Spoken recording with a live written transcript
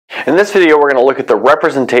In this video, we're going to look at the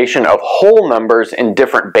representation of whole numbers in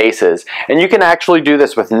different bases. And you can actually do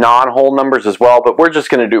this with non-whole numbers as well, but we're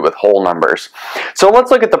just going to do it with whole numbers. So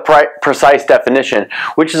let's look at the precise definition,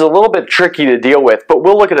 which is a little bit tricky to deal with, but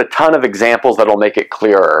we'll look at a ton of examples that'll make it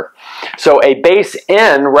clearer. So a base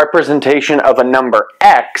n representation of a number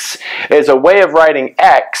x is a way of writing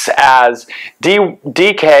x as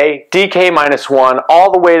dk minus 1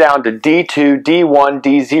 all the way down to d2, d1,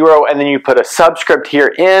 d0, and then you put a subscript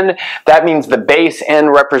here n. That means the base n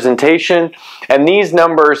representation, and these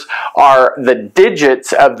numbers are the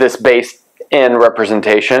digits of this base n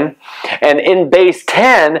representation. And in base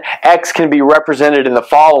 10, x can be represented in the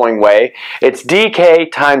following way. It's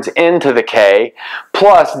dk times n to the k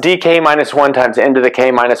plus dk minus 1 times n to the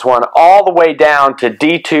k minus 1 all the way down to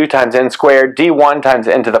d2 times n squared, d1 times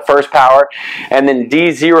n to the first power, and then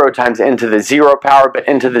d0 times n to the 0 power, but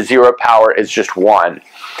n to the 0 power is just 1.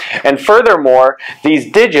 And furthermore, these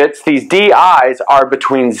digits, these di's, are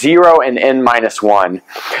between 0 and n minus 1.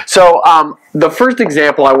 So the first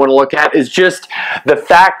example I want to look at is just the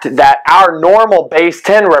fact that our normal base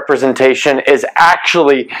 10 representation is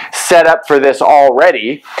actually set up for this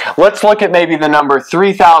already. Let's look at maybe the number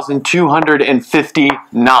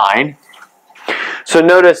 3,259. So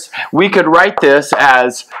notice we could write this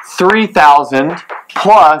as 3,000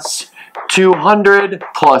 plus 200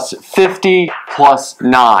 plus 50 plus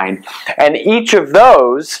 9. And each of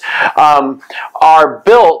those are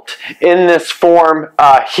built in this form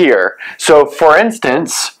here. So for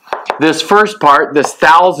instance, this first part, this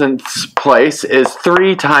thousandths place, is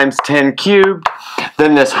 3 times 10 cubed.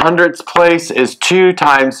 Then this hundredths place is 2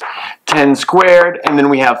 times 10 squared. And then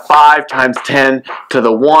we have 5 times 10 to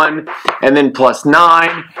the 1. And then plus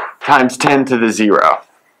 9 times 10 to the 0.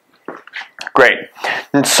 Great.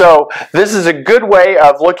 And so this is a good way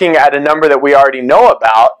of looking at a number that we already know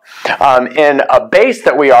about in a base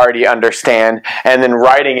that we already understand, and then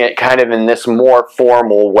writing it kind of in this more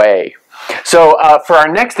formal way. So for our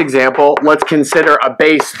next example, let's consider a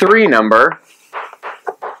base 3 number.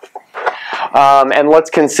 And let's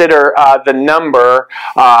consider the number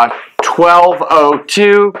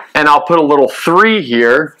 1202, and I'll put a little 3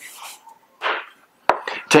 here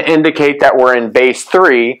to indicate that we're in base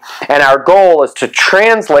 3, and our goal is to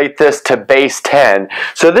translate this to base 10.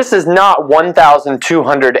 So this is not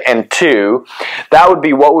 1,202. That would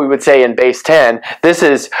be what we would say in base 10. This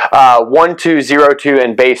is 1202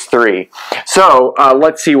 in base 3. So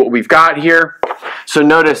let's see what we've got here. So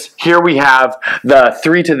notice here we have the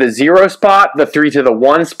 3 to the 0 spot, the 3 to the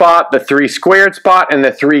 1 spot, the 3 squared spot, and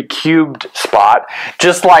the 3 cubed spot.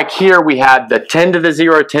 Just like here we had the 10 to the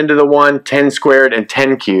 0, 10 to the 1, 10 squared, and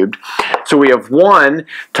 10 cubed. So we have 1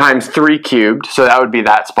 times 3 cubed, so that would be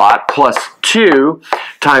that spot, plus 2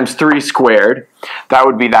 times 3 squared, that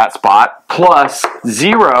would be that spot, plus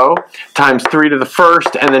 0 times 3 to the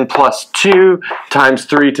first, and then plus 2 times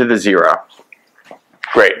 3 to the 0.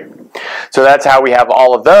 Great. So that's how we have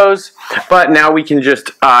all of those, but now we can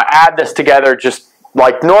just add this together just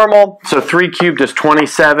like normal. So 3 cubed is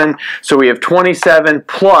 27, so we have 27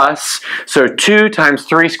 plus, so 2 times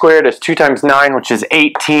 3 squared is 2 times 9, which is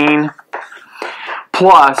 18,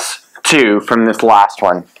 plus 2 from this last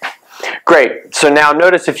one. Great. So now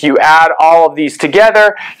notice if you add all of these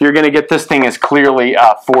together, you're going to get this thing as clearly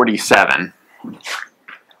 47.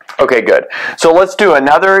 Okay, good. So let's do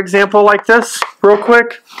another example like this real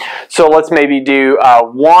quick. So let's maybe do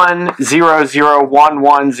 1, 0, 0, 1,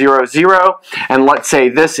 1, 0, 0. And let's say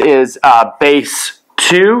this is base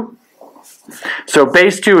 2. So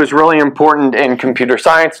base 2 is really important in computer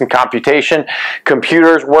science and computation.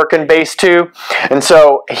 Computers work in base 2. And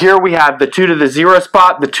so here we have the 2 to the 0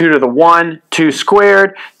 spot, the 2 to the 1, 2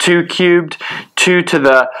 squared, 2 cubed, 2 to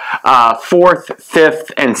the 4th,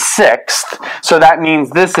 5th, and 6th. So that means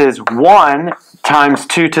this is 1 times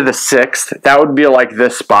 2 to the 6th. That would be like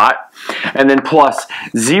this spot. And then plus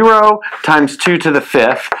 0 times 2 to the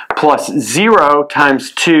 5th, plus 0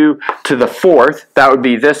 times 2 to the 4th. That would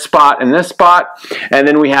be this spot and this spot. And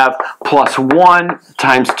then we have plus 1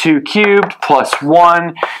 times 2 cubed, plus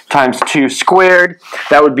 1 times 2 squared.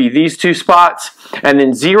 That would be these two spots. And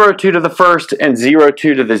then 0, 2 to the first, and 0,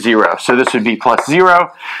 2 to the 0. So this would be plus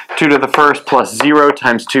 0, 2 to the first, plus 0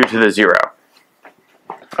 times 2 to the 0.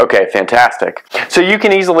 Okay, fantastic. So you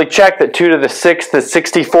can easily check that 2 to the 6th is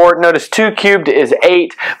 64. Notice 2 cubed is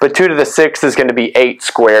 8, but 2 to the 6th is going to be 8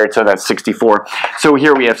 squared, so that's 64. So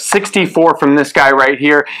here we have 64 from this guy right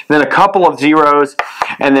here, then a couple of zeros,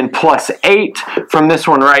 and then plus 8 from this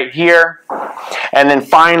one right here, and then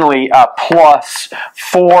finally plus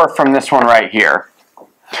 4 from this one right here.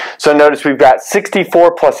 So notice we've got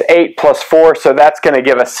 64 plus 8 plus 4, so that's going to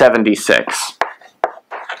give us 76.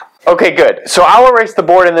 Okay, good. So I'll erase the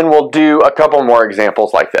board and then we'll do a couple more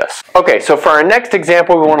examples like this. Okay, so for our next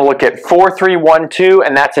example, we want to look at 4, 3, 1, 2,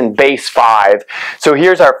 and that's in base 5. So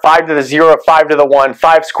here's our 5 to the 0, 5 to the 1,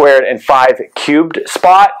 5 squared, and 5 cubed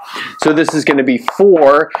spot. So this is going to be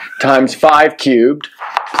 4 times 5 cubed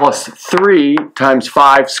plus 3 times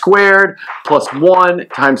 5 squared plus 1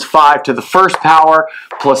 times 5 to the first power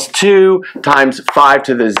plus 2 times 5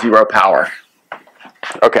 to the 0 power.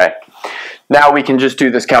 Okay. Now we can just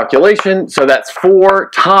do this calculation. So that's 4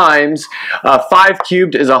 times 5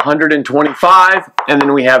 cubed is 125. And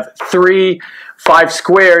then we have 5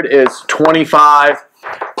 squared is 25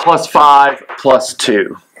 plus 5 plus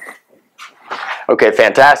 2. Okay,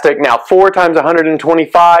 fantastic. Now 4 times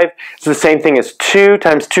 125 is the same thing as 2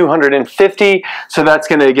 times 250. So that's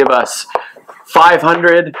going to give us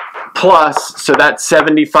 500 plus, so that's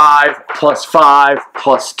 75 plus 5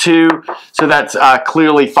 plus 2, so that's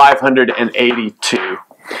clearly 582.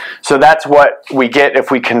 So that's what we get if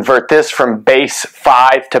we convert this from base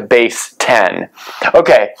 5 to base 10.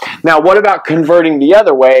 Okay, now what about converting the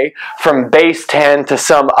other way from base 10 to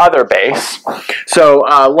some other base? So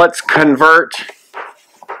let's convert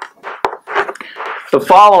the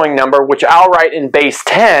following number, which I'll write in base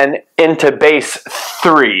 10, into base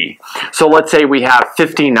 3. So let's say we have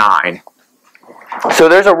 59. So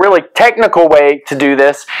there's a really technical way to do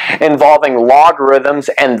this involving logarithms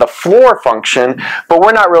and the floor function, but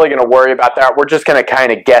we're not really going to worry about that. We're just going to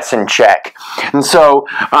kind of guess and check. And so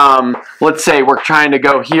let's say we're trying to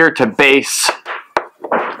go here to base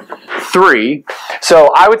 3.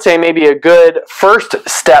 So I would say maybe a good first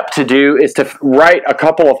step to do is to write a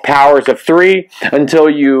couple of powers of 3 until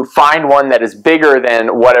you find one that is bigger than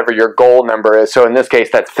whatever your goal number is. So in this case,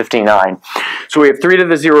 that's 59. So we have 3 to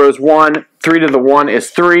the 0 is 1, 3 to the 1 is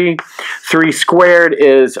 3, 3 squared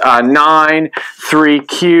is 9, 3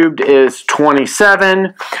 cubed is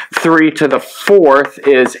 27, 3 to the 4th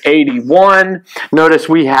is 81. Notice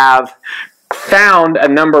we have found a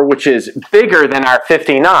number which is bigger than our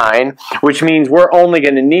 59, which means we're only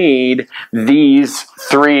going to need these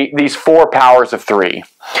 4 powers of 3.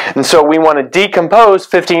 And so we want to decompose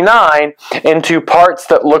 59 into parts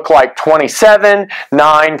that look like 27,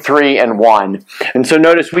 9, 3, and 1. And so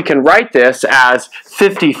notice we can write this as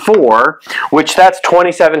 54, which that's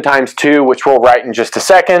 27 times 2, which we'll write in just a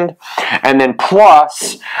second, and then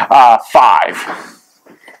plus 5.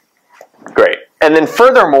 Great. And then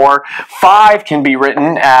furthermore, 5 can be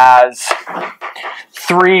written as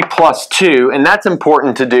 3 plus 2, and that's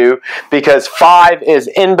important to do because 5 is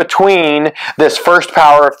in between this first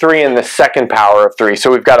power of 3 and the second power of 3, so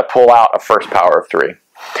we've got to pull out a first power of 3.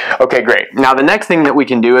 Okay, great. Now the next thing that we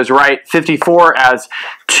can do is write 54 as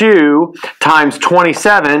 2 times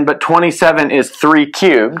 27, but 27 is 3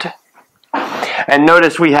 cubed. And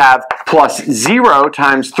notice we have plus 0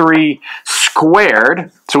 times 3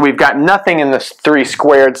 squared. So we've got nothing in this 3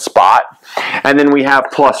 squared spot. And then we have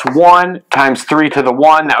plus 1 times 3 to the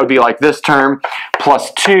 1. That would be like this term.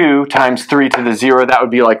 Plus 2 times 3 to the 0. That would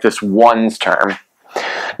be like this 1's term.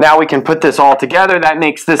 Now we can put this all together. That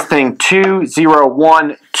makes this thing 2, 0,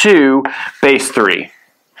 1, 2, base 3.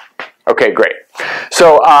 Okay, great.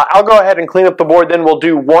 So I'll go ahead and clean up the board, then we'll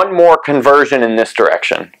do one more conversion in this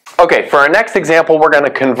direction. Okay, for our next example, we're going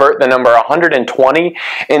to convert the number 120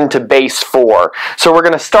 into base 4. So we're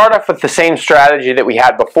going to start off with the same strategy that we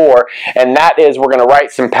had before, and that is we're going to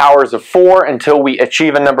write some powers of 4 until we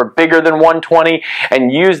achieve a number bigger than 120,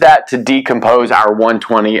 and use that to decompose our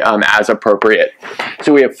 120 as appropriate.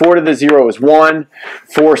 So we have 4 to the 0 is 1,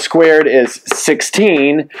 4 squared is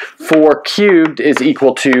 16, 4 cubed is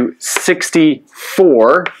equal to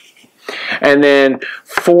 64, and then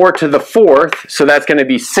 4 to the 4th, so that's going to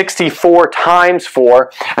be 64 times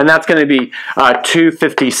 4, and that's going to be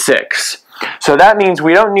 256. So that means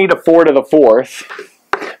we don't need a 4 to the 4th,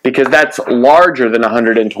 because that's larger than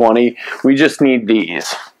 120. We just need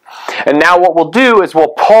these. And now what we'll do is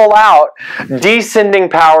we'll pull out descending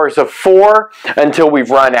powers of 4 until we've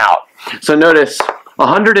run out. So notice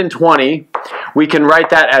 120, we can write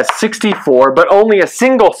that as 64, but only a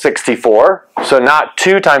single 64, so not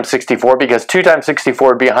 2 times 64, because 2 times 64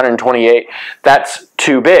 would be 128. That's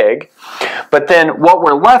too big. But then what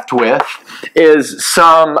we're left with is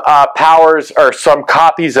some powers, or some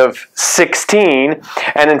copies of 16,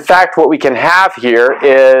 and in fact what we can have here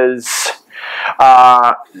is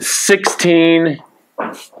 16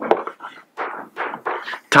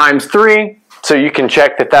 times 3. So you can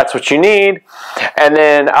check that that's what you need. And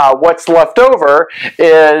then what's left over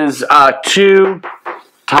is 2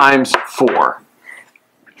 times 4.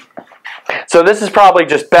 So this is probably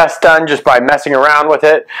just best done just by messing around with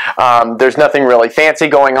it. There's nothing really fancy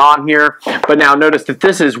going on here. But now notice that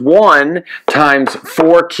this is 1 times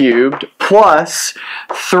 4 cubed plus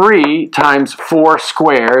 3 times 4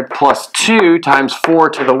 squared plus 2 times 4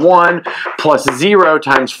 to the 1 plus 0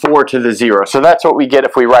 times 4 to the 0. So that's what we get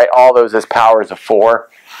if we write all those as powers of 4.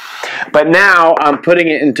 But now I'm putting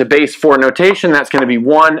it into base 4 notation. That's going to be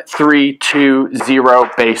 1, 3, 2, 0,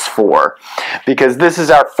 base 4. Because this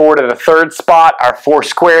is our 4 to the 3rd spot, our 4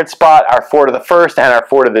 squared spot, our 4 to the 1st, and our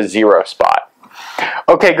 4 to the 0 spot.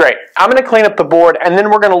 Okay, great. I'm going to clean up the board, and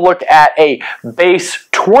then we're going to look at a base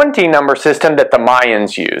 20 number system that the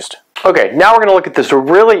Mayans used. Okay, now we're going to look at this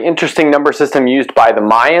really interesting number system used by the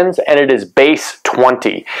Mayans, and it is base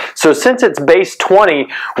 20. So since it's base 20,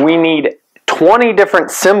 we need 20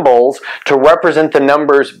 different symbols to represent the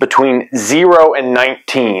numbers between 0 and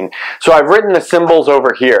 19. So I've written the symbols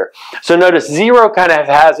over here. So notice 0 kind of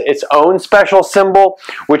has its own special symbol,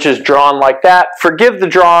 which is drawn like that. Forgive the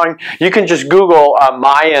drawing. You can just Google a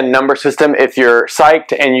Mayan number system if you're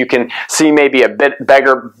psyched, and you can see maybe a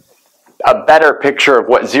better picture of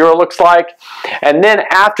what 0 looks like. And then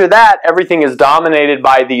after that, everything is dominated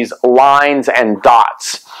by these lines and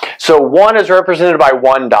dots. So 1 is represented by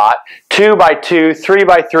 1 dot, 2 by 2, 3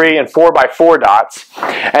 by 3, and 4 by 4 dots.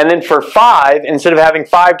 And then for 5, instead of having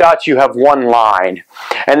 5 dots, you have 1 line.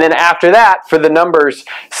 And then after that, for the numbers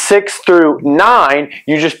 6 through 9,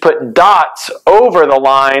 you just put dots over the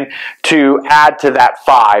line to add to that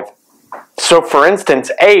 5. So for instance,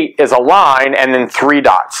 8 is a line and then 3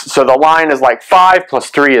 dots. So the line is like 5 plus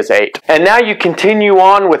 3 is 8. And now you continue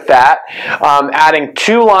on with that, adding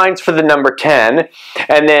 2 lines for the number 10,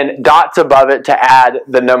 and then dots above it to add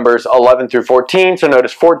the numbers 11 through 14. So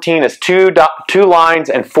notice 14 is 2 lines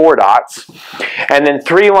and 4 dots, and then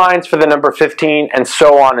 3 lines for the number 15, and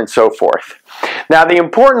so on and so forth. Now the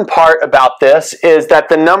important part about this is that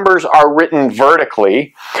the numbers are written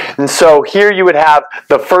vertically, and so here you would have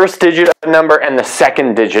the first digit of a number and the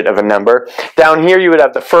second digit of a number. Down here you would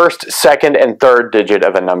have the first, second, and third digit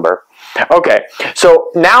of a number. Okay,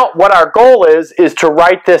 so now what our goal is to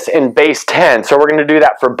write this in base 10, so we're going to do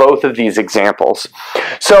that for both of these examples.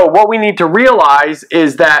 So what we need to realize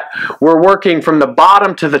is that we're working from the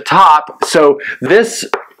bottom to the top, so this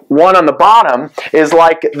one on the bottom is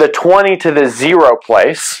like the 20 to the 0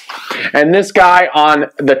 place, and this guy on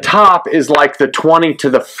the top is like the 20 to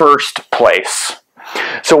the 1st place.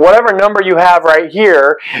 So whatever number you have right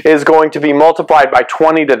here is going to be multiplied by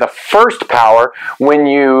 20 to the 1st power when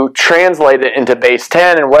you translate it into base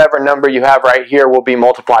 10, and whatever number you have right here will be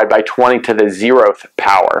multiplied by 20 to the 0th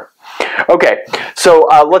power. Okay, so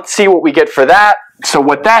let's see what we get for that. So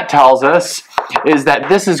what that tells us is that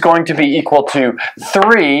this is going to be equal to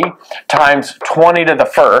 3 times 20 to the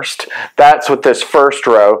 1st. That's what this first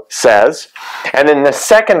row says. And then the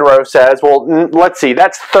second row says, well, let's see,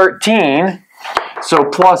 that's 13. So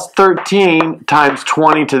plus 13 times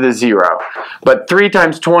 20 to the 0. But 3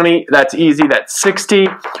 times 20, that's easy, that's 60.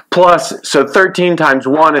 Plus, so 13 times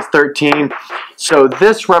 1 is 13. So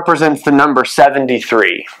this represents the number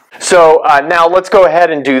 73. So now let's go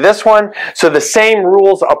ahead and do this one. So the same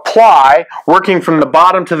rules apply, working from the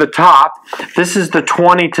bottom to the top. This is the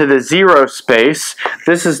 20 to the 0 space.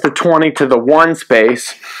 This is the 20 to the 1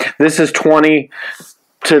 space. This is 20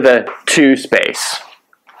 to the 2 space.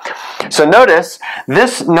 So notice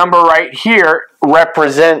this number right here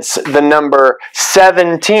represents the number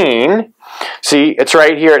 17. See, it's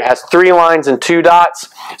right here. It has 3 lines and 2 dots.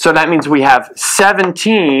 So that means we have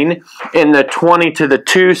 17 in the 20 to the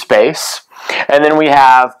 2 space. And then we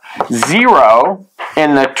have 0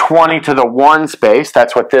 in the 20 to the 1 space.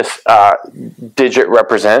 That's what this digit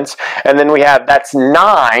represents. And then we have, that's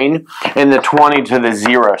 9 in the 20 to the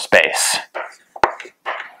 0 space.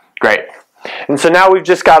 Great. And so now we've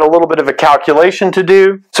just got a little bit of a calculation to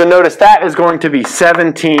do. So notice that is going to be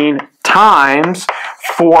 17 times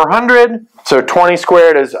 400. So 20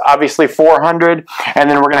 squared is obviously 400. And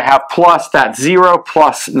then we're going to have plus that 0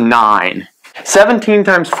 plus 9. 17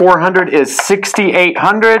 times 400 is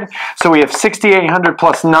 6,800. So we have 6,800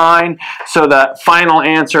 plus 9. So the final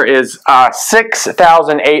answer is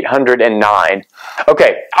 6,809.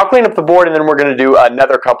 Okay, I'll clean up the board and then we're going to do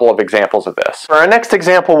another couple of examples of this. For our next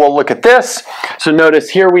example, we'll look at this. So notice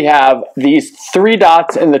here we have these 3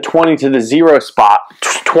 dots in the 20 to the 0 spot,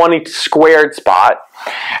 20 squared spot.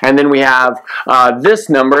 And then we have this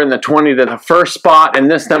number in the 20 to the 1st spot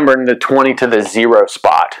and this number in the 20 to the 0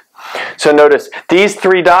 spot. So notice these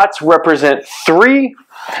 3 dots represent 3.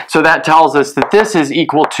 So that tells us that this is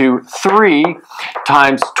equal to 3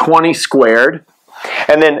 times 20 squared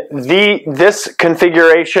And then this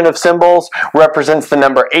configuration of symbols represents the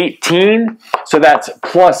number 18. So that's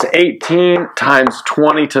plus 18 times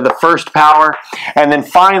 20 to the first power. And then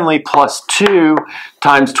finally plus 2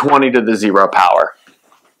 times 20 to the 0 power.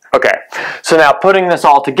 Okay, so now putting this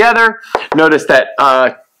all together, notice that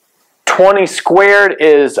 20 squared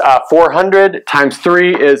is 400 times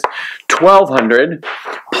 3 is 1200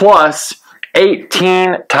 plus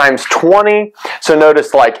 18 times 20. So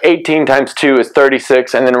notice like 18 times 2 is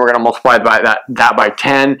 36, and then we're going to multiply by that by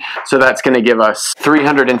 10. So that's going to give us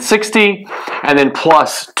 360, and then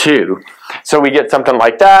plus 2. So we get something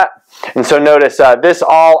like that. And so notice this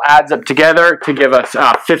all adds up together to give us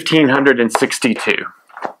 1562.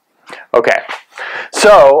 Okay,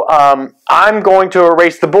 so I'm going to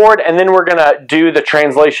erase the board, and then we're going to do the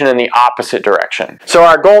translation in the opposite direction. So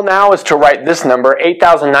our goal now is to write this number,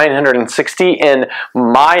 8,960, in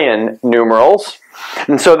Mayan numerals.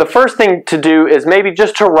 And so the first thing to do is maybe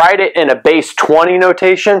just to write it in a base 20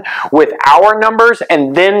 notation with our numbers,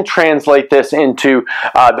 and then translate this into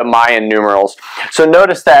the Mayan numerals. So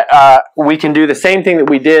notice that we can do the same thing that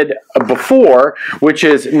we did before, which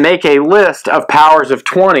is make a list of powers of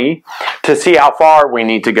 20 to see how far we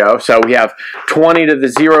need to go. So we have 20 to the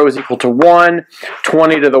 0 is equal to 1,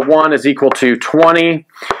 20 to the 1 is equal to 20,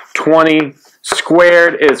 20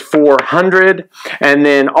 squared is 400, and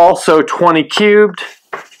then also 20 cubed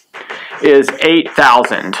is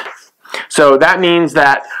 8,000. So that means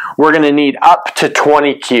that we're going to need up to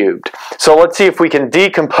 20 cubed. So let's see if we can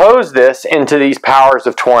decompose this into these powers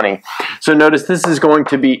of 20. So notice this is going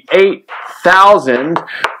to be 8,000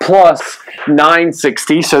 plus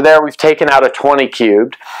 960. So there we've taken out a 20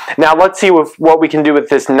 cubed. Now let's see what we can do with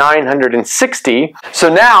this 960.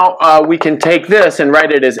 So now we can take this and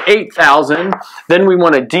write it as 8,000. Then we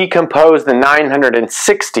want to decompose the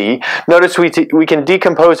 960. Notice we can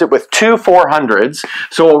decompose it with two 400s.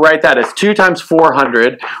 So we'll write that as 2 times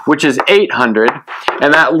 400, which is 800.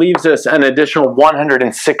 And that leaves us an additional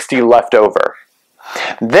 160 left over.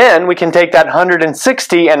 Then we can take that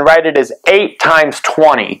 160 and write it as 8 times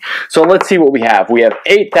 20. So let's see what we have. We have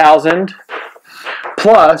 8,000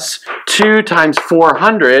 plus 2 times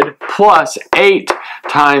 400 plus 8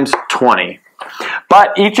 times 20.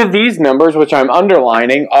 But each of these numbers, which I'm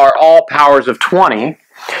underlining, are all powers of 20.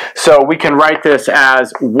 So we can write this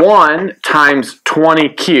as 1 times 20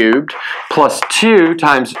 cubed plus 2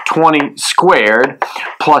 times 20 squared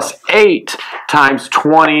plus 8 times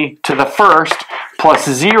 20 to the first plus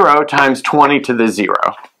 0 times 20 to the 0.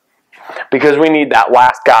 Because we need that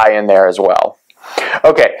last guy in there as well.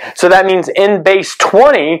 Okay, so that means in base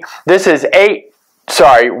 20, this is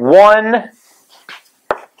 1,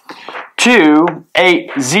 2,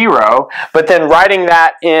 8, 0, but then writing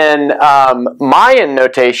that in Mayan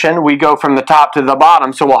notation, we go from the top to the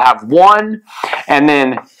bottom, so we'll have 1, and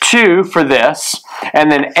then 2 for this,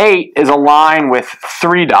 and then 8 is a line with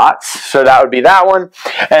 3 dots, so that would be that one,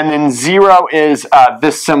 and then 0 is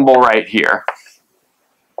this symbol right here.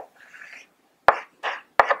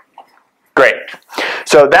 Great.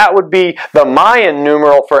 So that would be the Mayan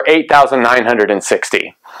numeral for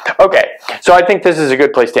 8,960. Okay, so I think this is a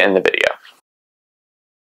good place to end the video.